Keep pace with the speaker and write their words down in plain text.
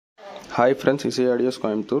Hi friends, this is Audios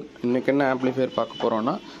Coimbatore. இன்னைக்கு என்ன amplifier பார்க்க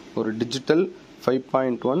போறோம்னா ஒரு டிஜிட்டல்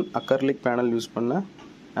 5.1 அக்ரிலிக் பேனல் யூஸ் பண்ண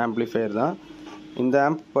ஆம்ப்ளிஃபையர் தான். இந்த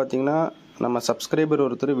ஆம்ப் பார்த்தீங்கன்னா நம்ம சப்ஸ்கிரைபர்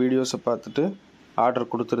ஒருத்தர் வீடியோஸை பார்த்துட்டு ஆர்டர்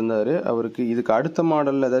கொடுத்துருந்தாரு. அவருக்கு இதுக்கு அடுத்த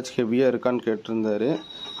மாடலில் ஏதாச்சும் ஹெவியாக இருக்கான்னு கேட்டிருந்தாரு.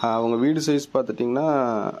 அவங்க வீடு சைஸ் பார்த்துட்டிங்கன்னா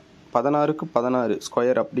 16க்கு 16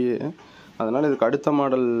 ஸ்கொயர் அப்படியே. அதனால் இதுக்கு அடுத்த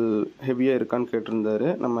மாடல் ஹெவியாக இருக்கான்னு கேட்டிருந்தாரு.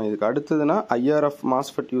 நம்ம இதுக்கு அடுத்ததுன்னா ஐஆர்எஃப்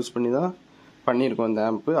மாஸ்ஃபெட் யூஸ் பண்ணி தான் பண்ணியிருக்கோம். இந்த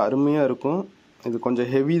ஆம்ப்பு அருமையாக இருக்கும். இது கொஞ்சம்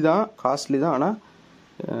ஹெவி தான், காஸ்ட்லி தான், ஆனால்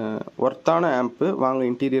ஒர்த்தான ஆம்ப்பு. வாங்க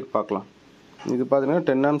இன்டீரியர் பார்க்கலாம். இது பார்த்தீங்கன்னா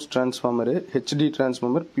 10 amps transformer, HD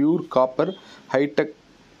transformer, pure copper hitech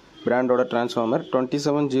பிராண்டோட transformer.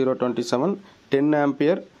 27027 10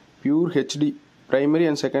 ampere pure HD. Primary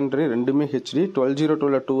and secondary ரெண்டுமே ஹெச்டி.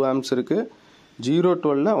 1202 2 amps இருக்குது,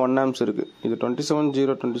 012 1 amps இருக்குது. இது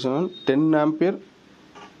 27027 10 ஆம்பியர்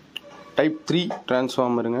டைப் 3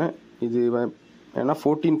 டிரான்ஸ்ஃபார்மருங்க. இது ஏன்னா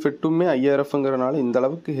 14 ஃபெட்டுமே ஐஆர்எஃப்ங்கிறனால இந்த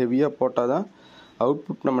அளவுக்கு ஹெவியாக போட்டால் தான்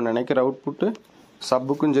அவுட்புட் நம்ம நினைக்கிற அவுட்புட்டு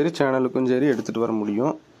சப்புக்கும் சரி சேனலுக்கும் சரி எடுத்துகிட்டு வர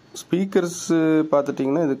முடியும். ஸ்பீக்கர்ஸு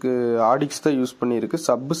பார்த்துட்டிங்கன்னா இதுக்கு ஆடிக்ஸ் தான் யூஸ் பண்ணியிருக்கு,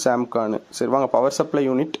 சப்பு சாம்கானு. சரி வாங்க பவர் சப்ளை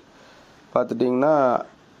யூனிட் பார்த்துட்டிங்கன்னா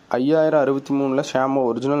 5063 ஷாமோ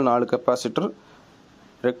original 4 capacitor.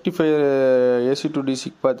 Rectifier AC to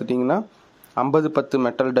டிசிக்கு பார்த்துட்டிங்கன்னா 5010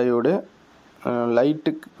 மெட்டல் டயோடு.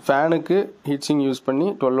 லைட்டுக்கு ஃபேனுக்கு ஹீட்ஸிங் யூஸ் பண்ணி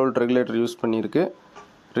 12 volt ரெகுலேட்டர் யூஸ் பண்ணியிருக்கு.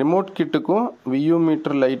 ரிமோட் கிட்டுக்கும் வியூ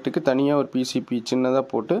மீட்டர் லைட்டுக்கு தனியாக ஒரு பிசிபி சின்னதாக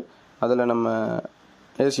போட்டு அதில் நம்ம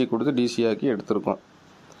ஏசி கொடுத்து டிசி ஆக்கி எடுத்திருக்கோம்.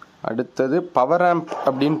 அடுத்தது பவர் ஆம்ப்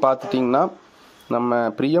அப்படின்னு பார்த்துட்டிங்கன்னா நம்ம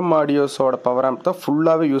பிரியம் ஆடியோஸோட பவர் ஆம்ப் தான்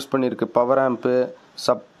ஃபுல்லாகவே யூஸ் பண்ணியிருக்கு. Power amp,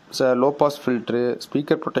 low pass filter,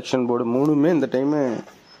 speaker protection board மூணுமே இந்த டைமு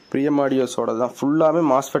பிரியம் ஆடியோஸோட தான். ஃபுல்லாகவே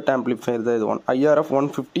மாஸ்ஃபெட் ஆம்ப்ளிஃபையர் தான். இது ஐஆர்எஃப்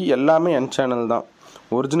 150 எல்லாமே என் சேனல் தான்,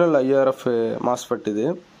 ஒரிஜினல் ஐஆர்எஃப் மாஸ்ஃபெட் இது.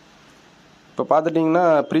 இப்போ பார்த்துட்டிங்கன்னா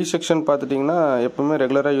ப்ரீ செக்ஷன் பார்த்துட்டிங்கன்னா எப்பவுமே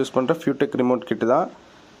ரெகுலராக யூஸ் பண்ணுற ஃபியூடெக் ரிமோட் கிட்டு தான்.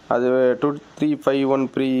 அது 2351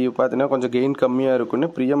 ப்ரீ பார்த்தீங்கன்னா கொஞ்சம் கெயின் கம்மியாக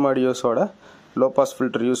இருக்குன்னு பிரியம் ஆடியோஸோட லோ பாஸ்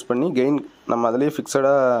ஃபில்டர் யூஸ் பண்ணி கெயின் நம்ம அதிலே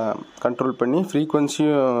ஃபிக்ஸடாக கண்ட்ரோல் பண்ணி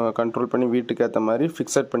ஃப்ரீக்வன்சியும் கண்ட்ரோல் பண்ணி வீட்டுக்கு ஏற்ற மாதிரி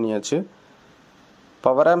ஃபிக்ஸட் பண்ணியாச்சு.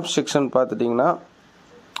 பவர் ஆம்ப் செக்ஷன் பார்த்துட்டிங்கன்னா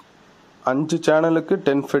 5 சேனலுக்கு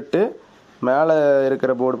 10 ஃபெட்டு. மேலே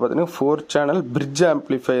இருக்கிற போர்டு பார்த்தீங்கன்னா 4 channel bridge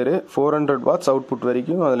amplifier, 400 watts output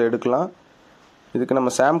வரைக்கும் அதில் எடுக்கலாம். இதுக்கு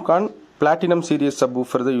நம்ம சாம்கான் பிளாட்டினம் சீரியஸ் சப்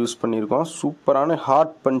ஊஃபர் தான் யூஸ் பண்ணியிருக்கோம். சூப்பரான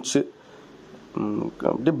ஹார்ட் பஞ்சு,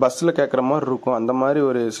 அப்படியே பஸ்ஸில் கேட்குற மாதிரி இருக்கும், அந்த மாதிரி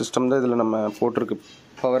ஒரு சிஸ்டம் தான் இதில் நம்ம போட்டிருக்கு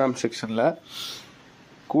பவர் ஆம்ப் செக்ஷனில்.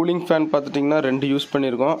 கூலிங் ஃபேன் பார்த்துட்டிங்கன்னா 2 யூஸ்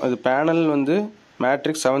பண்ணியிருக்கோம். அது பேனல் வந்து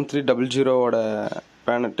matrix 7300ஓட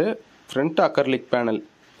bonnet, front acrylic panel.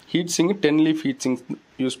 Heat சிங்கு 10 லீஃப் ஹீட் சிங்ஸ்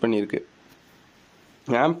யூஸ் பண்ணியிருக்கு.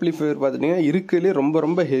 ஆம்ப்ளிஃபையர் பார்த்துட்டிங்கன்னா இருக்குதுலேயே ரொம்ப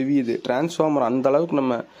ரொம்ப ஹெவி. இது டிரான்ஸ்ஃபார்மர் அந்த அளவுக்கு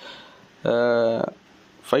நம்ம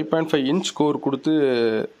 5.5 inch கோர் கொடுத்து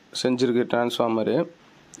செஞ்சுருக்கு டிரான்ஸ்ஃபார்மரு,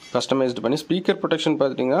 கஸ்டமைஸ்டு பண்ணி. ஸ்பீக்கர் ப்ரொடெக்ஷன்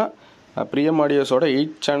பார்த்துட்டிங்கன்னா பிரியம் ஆடியோஸோட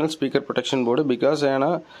 8 channel speaker protection board. Because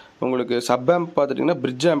ஏன்னா உங்களுக்கு சப் ஆம்ப் பார்த்துட்டிங்கன்னா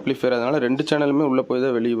பிரிட்ஜ் ஆம்ப்ளிஃபையர், அதனால் 2 சேனலுமே உள்ளே போய்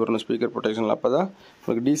தான் வெளியே வரணும் ஸ்பீக்கர் ப்ரொடெக்ஷனில். அப்போ தான்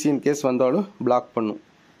உங்களுக்கு டிசி இன் கேஸ் வந்தாலும் பிளாக் பண்ணும்.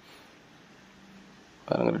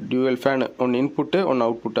 டியூவல் ஃபேனு, ஒன்று இன்புட்டு ஒன்று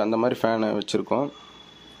அவுட்புட்டு, அந்த மாதிரி ஃபேனை வச்சுருக்கோம்.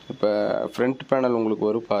 இப்போ ஃப்ரண்ட் பேனல் உங்களுக்கு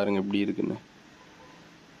வரும் பாருங்கள் எப்படி இருக்குன்னு.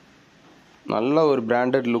 நல்ல ஒரு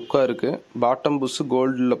பிராண்டட் லுக்காக இருக்குது. பாட்டம் புஷ்ஷு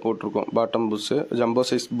கோல்டில் போட்டிருக்கோம். Bottom push jumbo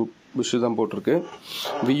size push தான் போட்டிருக்கு.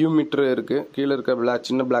 வியூ மீட்ரு இருக்குது. கீழே இருக்க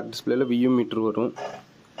சின்ன பிளாக் டிஸ்பிளேயில் வியூ மீட்ரு வரும்.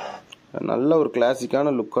 நல்ல ஒரு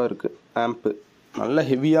கிளாசிக்கான லுக்காக இருக்குது ஆம்ப்பு. நல்ல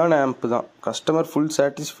ஹெவியான ஆம்ப்பு தான். Customer full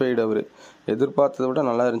satisfied. அவர் எதிர்பார்த்ததை விட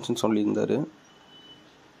நல்லா இருந்துச்சுன்னு சொல்லியிருந்தார்.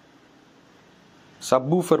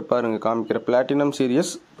 சப் ஊஃபர் பாருங்கள் காமிக்கிற பிளாட்டினம் சீரியஸ்.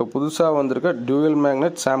 இப்போ புதுசாக வந்திருக்க டியூவல்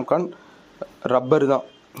மேக்னெட் சாம்கான் ரப்பர் தான்,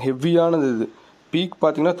 ஹெவியானது. இது பீக்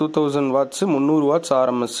பார்த்தீங்கன்னா 2000 watts, 300 watts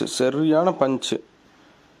RMS. சரியான பஞ்சு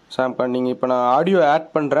சாம்கான். நீங்கள் இப்போ நான் ஆடியோ ஆட்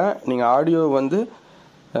பண்ணுறேன், நீங்கள் ஆடியோ வந்து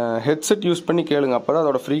ஹெட்செட் யூஸ் பண்ணி கேளுங்க. அப்போ தான்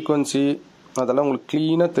அதோட ஃப்ரீக்வன்சி அதெல்லாம் உங்களுக்கு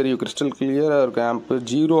க்ளீனாக தெரியும். கிறிஸ்டல் கிளியராக இருக்கும் ஆம்ப்பு.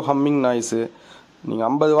 0 humming noise. நீங்கள்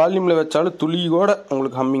 50 வால்யூமில் வச்சாலும் துளி கூட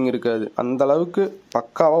உங்களுக்கு ஹம்மிங் இருக்காது. அந்தளவுக்கு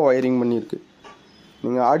பக்காவாக ஒயரிங் பண்ணியிருக்கு.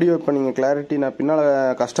 நீங்கள் ஆடியோ இப்போ நீங்கள் கிளாரிட்டி, நான் பின்னால்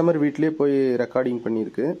கஸ்டமர் வீட்லேயே போய் ரெக்கார்டிங்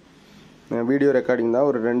பண்ணியிருக்கு. வீடியோ ரெக்கார்டிங் தான்,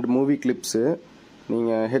 ஒரு 2 மூவி கிளிப்ஸு.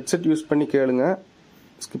 நீங்கள் ஹெட்செட் யூஸ் பண்ணி கேளுங்க,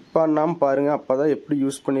 ஸ்கிப் பண்ணாமல் பாருங்கள். அப்போ தான் எப்படி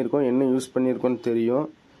யூஸ் பண்ணியிருக்கோம், என்ன யூஸ் பண்ணியிருக்கோன்னு தெரியும்.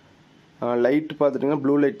 லைட்டு பார்த்துட்டிங்கன்னா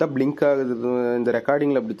ப்ளூ லைட் தான் பிளிங்க் ஆகுது இந்த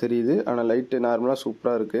ரெக்கார்டிங்கில், அப்படி தெரியுது. ஆனால் லைட்டு நார்மலாக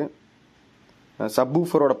சூப்பராக இருக்குது. சப்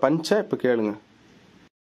ஊஃபரோட பஞ்சை இப்போ கேளுங்க.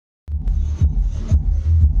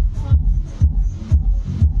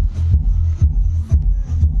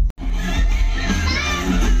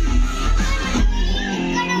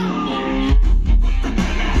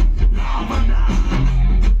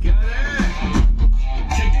 Get it?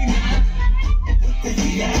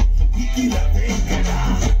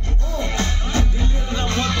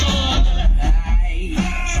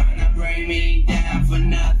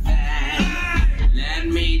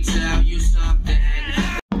 tell you something.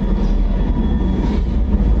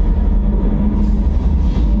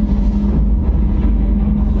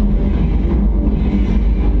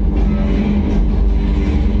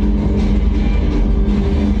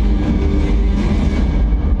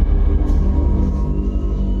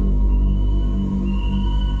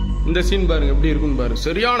 இந்த சீன் பாருங்க எப்படி இருக்குன்னு பாருங்க,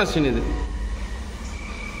 சரியான சீன் இது.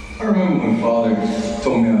 I remember my father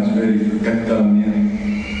told me I was ready for Catalunya.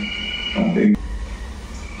 I'm big.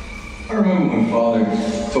 I remember my father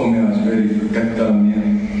told me I was ready for Catalunya.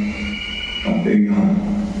 I'm big, huh?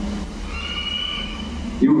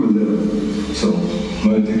 You were little, so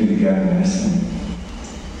mother took you to Gadamas.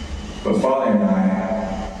 But father and I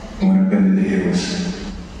went up into the hills.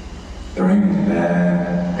 The rain was bad,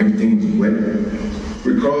 everything was wet.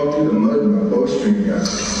 We crawled through the mud and my bowstring got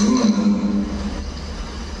ruined.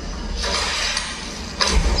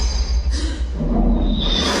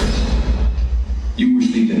 You were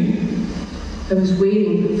sleeping. I was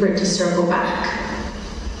waiting for it to circle back.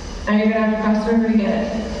 Now you're gonna have to cross the river to get it.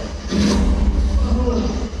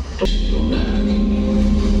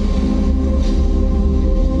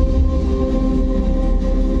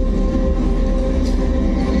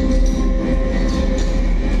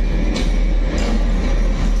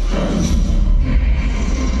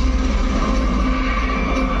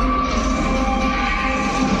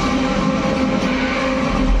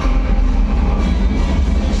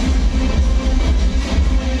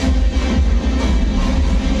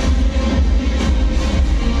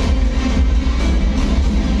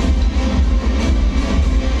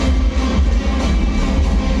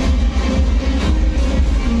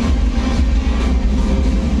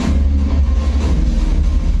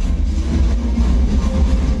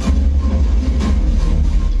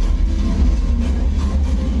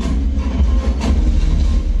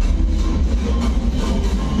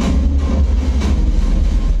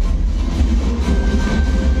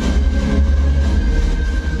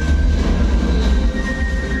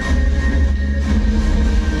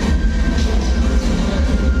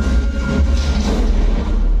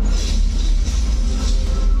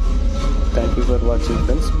 Thank you for வாட்சிங்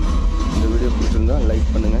friends. இந்த video பிடிச்சிருந்தா like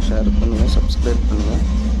பண்ணுங்கள், share பண்ணுங்கள், subscribe பண்ணுங்கள்,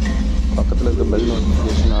 பக்கத்தில் இருக்க bell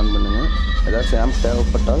notification on பண்ணுங்கள். ஏதாச்சும் ஆம்ப்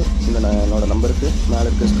தேவைப்பட்டால் என்னோட நம்பருக்கு மேலே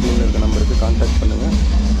இருக்க ஸ்க்ரீனில் இருக்க நம்பருக்கு கான்டாக்ட் பண்ணுங்கள்.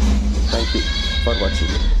 தேங்க்யூ ஃபார்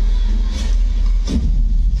வாட்சிங்.